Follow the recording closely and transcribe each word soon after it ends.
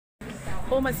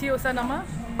Om Asya Osa Namah.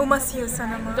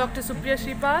 Namah. Dr. Supriya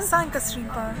Sripal, Saaiyannhkka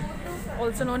Sripal.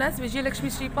 also known as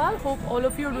VIJAYLAXMII Sripal. Hope all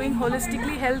of you are doing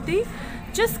holistically healthy.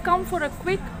 Just come for a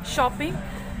quick shopping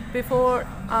before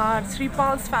our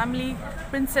Sripal's family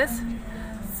princess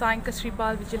Saaiyannhkka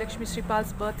Sripal, VIJAYLAXMII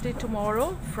Sripal's birthday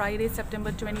tomorrow, Friday,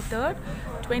 September 23rd,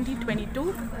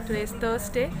 2022. Today is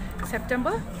Thursday,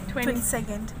 September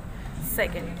 22nd.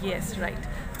 Yes, right.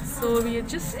 So we had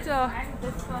just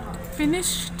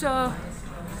finished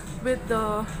with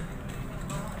the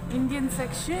Indian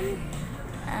section,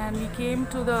 and we came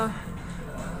to the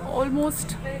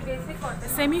almost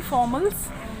semi-formals,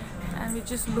 and we're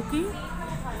just looking.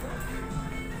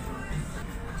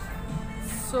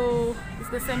 So it's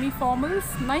the semi-formals,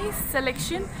 nice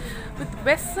selection. With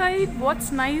West Side,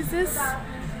 what's nice is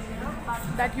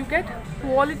that you get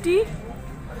quality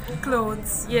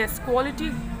Clothes. yes,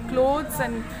 quality clothes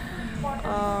and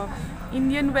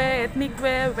Indian wear, ethnic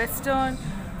wear, western,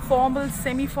 formals,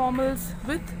 semi-formals,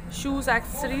 with shoes,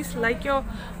 accessories like your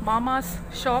mama's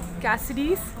shop,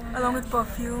 Cassidy's. Along with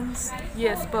perfumes.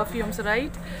 Yes, perfumes,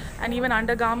 right? And even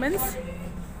undergarments,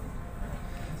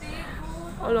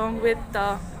 along with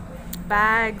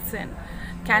bags and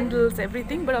candles,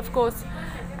 everything. But of course,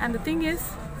 and the thing is,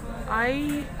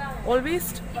 I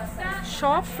always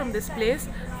shop from this place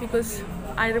because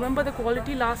I remember the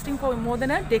quality lasting for more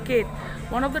than a decade.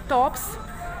 One of the tops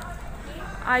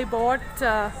I bought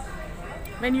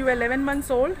when you were 11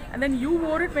 months old, and then you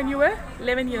wore it when you were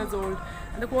 11 years old.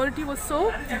 And the quality was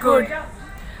so good,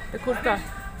 the kurta.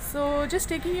 So just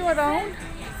taking you around,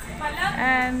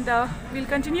 and we'll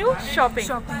continue shopping.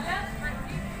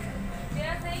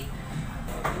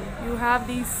 You have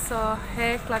these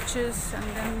hair clutches and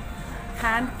then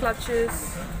hand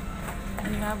clutches,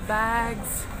 and you have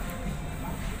bags.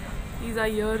 These are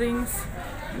earrings.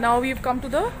 Now we've come to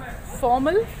the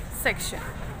formal section,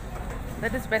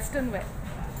 that is western wear.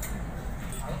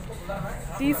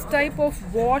 These type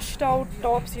of washed out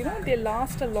tops, you know, they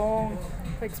last a long,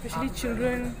 especially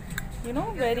children, you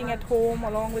know, wearing at home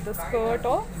along with a skirt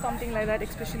or something like that,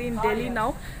 especially in Delhi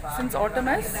now since autumn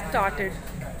has started.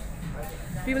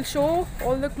 We will show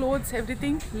all the clothes,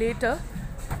 everything later.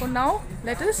 For now,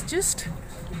 let us just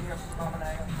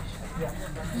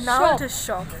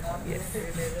shop. Yes,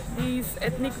 these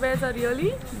ethnic wears are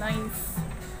really nice.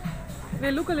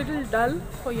 They look a little dull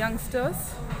for youngsters,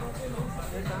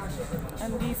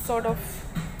 and these sort of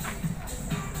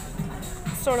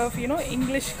you know,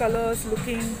 English colors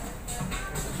looking.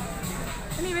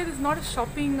 Anyway, this is not a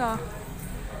shopping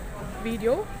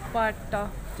video, but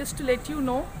just to let you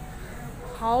know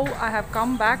how I have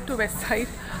come back to West Side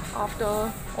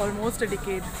after almost a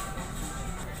decade.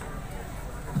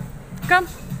 Come,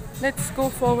 let's go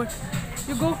forward.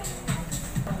 You go.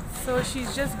 So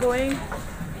she's just going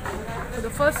to the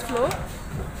first floor.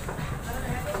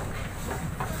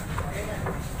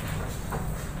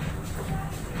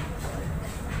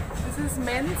 This is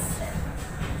men's,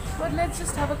 but let's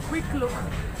just have a quick look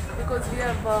because we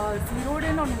have zeroed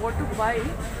in on what to buy.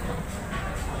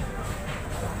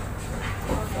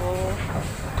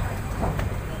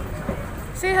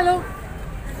 Say hello.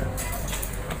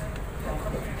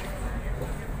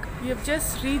 We have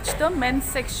just reached the men's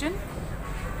section.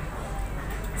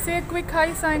 Say a quick hi,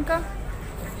 Saaiyannhkka.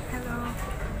 Hello.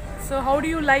 So how do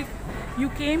you like, you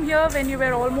came here when you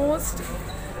were almost,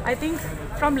 I think,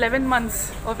 from 11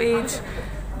 months of age,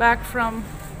 back from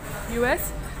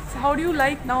US. So how do you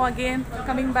like now again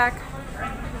coming back?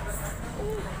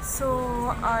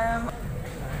 So I'm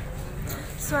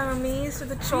amazed with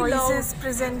the choices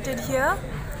presented here,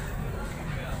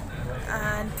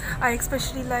 and I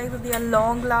especially like that they are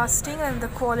long lasting and the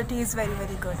quality is very,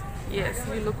 very good. Yes,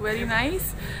 you look very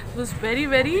nice. It was very,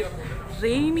 very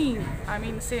rainy. I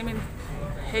mean, same in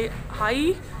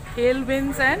high hail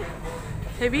winds and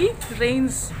heavy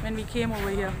rains when we came over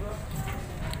here.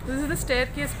 This is the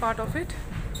staircase part of it.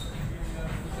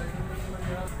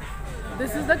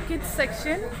 This is the kids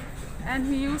section, and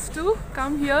we used to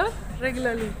come here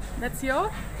regularly. That's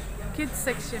your kids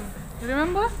section. You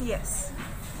remember? Yes.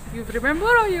 You remember,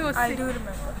 or you were I sick? do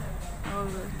remember.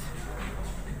 Alright.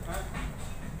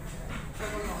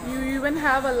 You even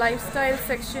have a lifestyle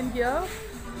section here.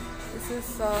 This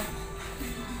is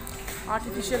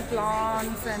artificial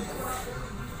plants and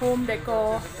home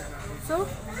decor. So,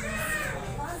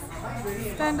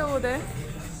 stand over there.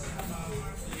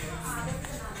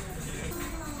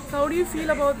 So how do you feel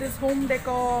about this home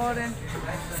decor? And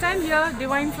stand here,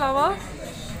 divine flower.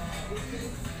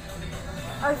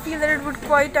 I feel that it would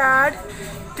quite add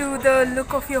to the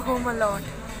look of your home a lot.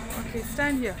 Okay,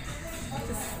 stand here,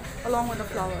 just along with the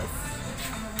flowers.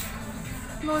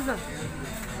 Closer.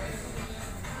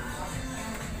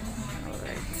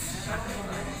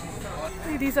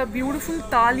 These are beautiful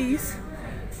thalis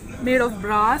made of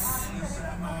brass.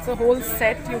 It's a whole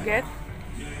set you get.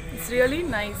 It's really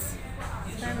nice.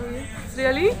 It's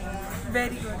really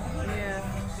Very good. yeah.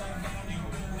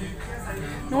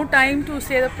 No time to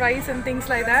say the price and things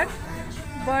like that.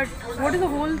 But what is the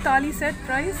whole thali set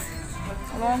price?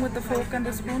 Along with the fork and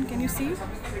the spoon, can you see?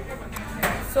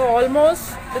 So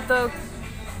almost with the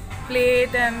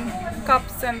plate and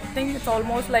cups and thing, it's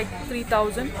almost like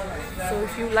 3,000. So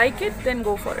if you like it, then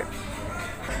go for it.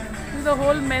 This is the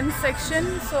whole men's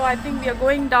section. So I think we are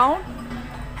going down.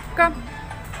 Come.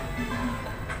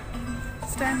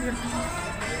 Stand here.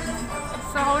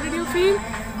 So how did you feel?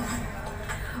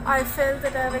 I felt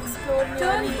that I have explored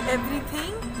nearly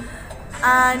everything,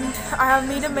 and I have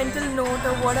made a mental note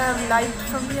of what I have liked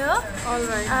from here.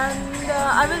 Alright. And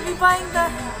I will be buying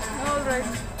that. Alright.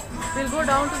 We'll go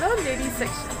down to the ladies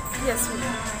section. Yes, we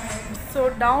will. So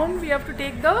down we have to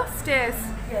take the stairs.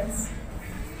 Yes.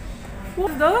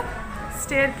 What's the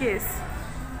staircase?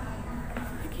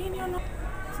 Again, you're not.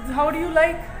 So how do you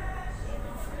like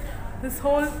this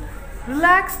whole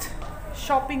relaxed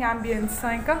shopping ambience,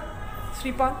 Saaiyannhkka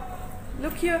Sripal?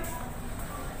 Look here.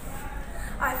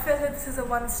 I felt that this is a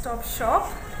one-stop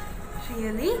shop,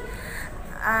 really.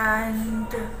 And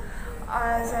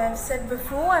as I have said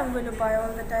before, I'm going to buy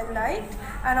all that I liked.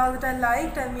 And all that I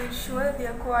liked, I made sure that they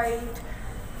are quite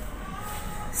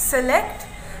select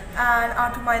and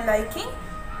are to my liking.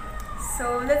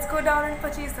 So let's go down and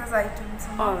purchase those items.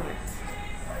 Alright.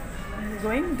 We're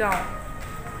going down.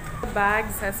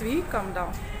 Bags as we come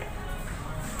down.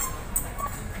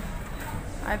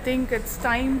 I think it's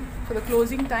time for the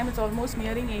closing time. It's almost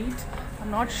nearing 8.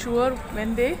 I'm not sure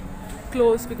when they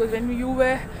close, because when you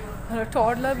were a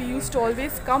toddler, we used to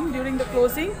always come during the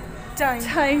closing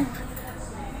time.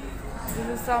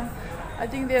 This is some, I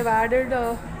think they have added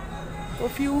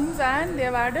perfumes and they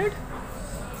have added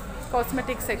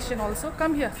cosmetic section also.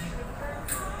 Come here.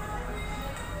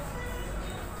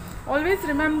 Always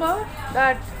remember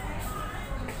that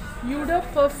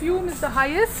ISHTA perfume is the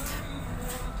highest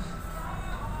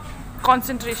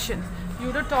concentration.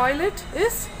 ISHTA toilet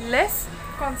is less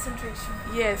Concentration.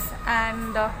 yes,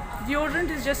 and deodorant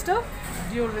is just a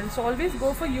deodorant. So always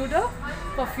go for ISHTA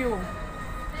perfume.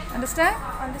 Understand?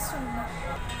 Understood.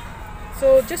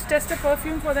 So just test a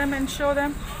perfume for them and show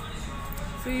them.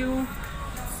 So you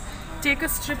take a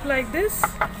strip like this,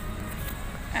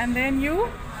 and then you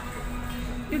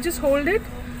just hold it,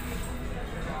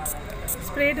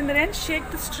 spray it in the end, shake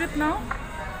the strip now,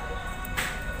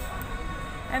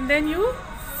 and then you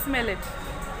smell it.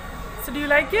 So do you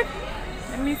like it?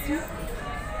 Let me see.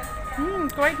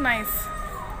 Quite nice.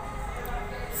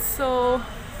 So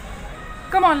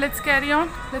come on, let's carry on.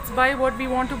 Let's buy what we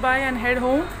want to buy and head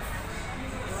home.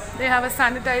 They have a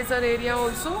sanitizer area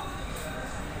also.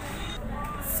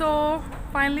 So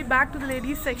finally back to the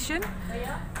ladies section.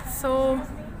 So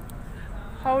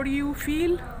how do you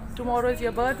feel? Tomorrow is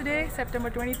your birthday, September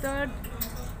 23rd.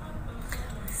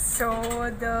 So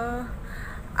the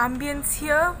ambience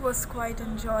here was quite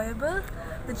enjoyable.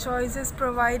 The choices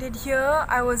provided here,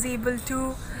 I was able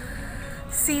to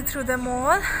see through them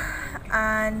all,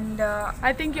 and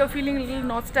I think you're feeling a little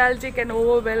nostalgic and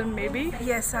overwhelmed maybe.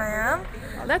 yes, I am.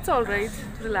 That's alright,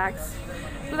 relax.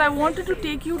 Because I wanted to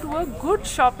take you to a good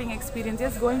shopping experience.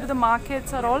 Yes, going to the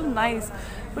markets are all nice,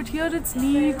 but here it's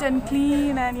neat and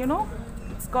clean, and you know,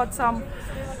 it's got some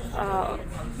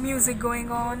Music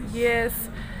going on. yes,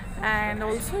 and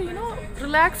also, you know,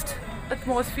 relaxed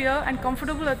atmosphere and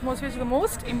comfortable atmosphere is the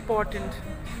most important.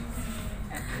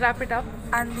 Wrap it up.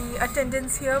 And the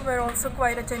attendants here were also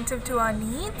quite attentive to our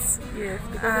needs. Yes,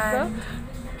 because And it's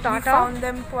a we Tata. found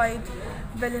them quite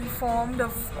well informed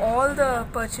of all the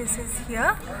purchases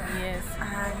here. Yes.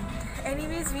 And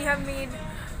anyways, we have made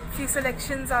few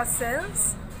selections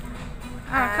ourselves.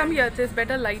 Come here, there's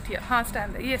better light here.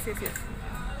 Stand there. Yes.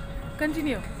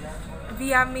 Continue. We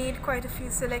have made quite a few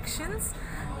selections,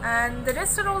 and the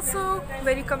rest are also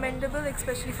very commendable,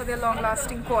 especially for their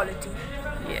long-lasting quality.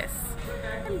 Yes.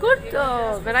 And good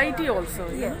variety also.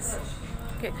 you know. Yes,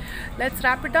 Okay, let's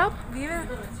wrap it up. we will.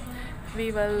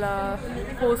 We will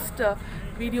post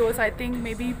videos, I think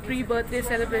maybe pre-birthday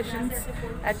celebrations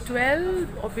at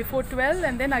 12 or before 12,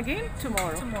 and then again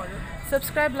tomorrow.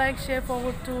 Subscribe, like, share,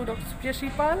 forward to Dr. Supriya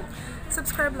Sripal,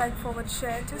 Subscribe, like, forward,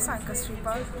 share to Saaiyannhkka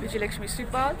Sripal. VIJAYLAXMII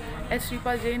Sripal,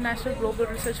 SRIPAL Jain National Global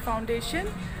Research Foundation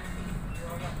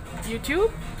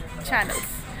YouTube channels.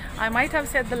 I might have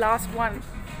said the last one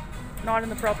not in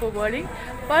the proper wording,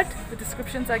 but the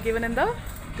descriptions are given in the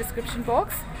description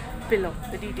box below,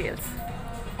 the details.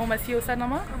 Om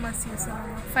Namah.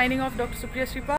 Namah. Signing off, Dr. Supriya Sripal.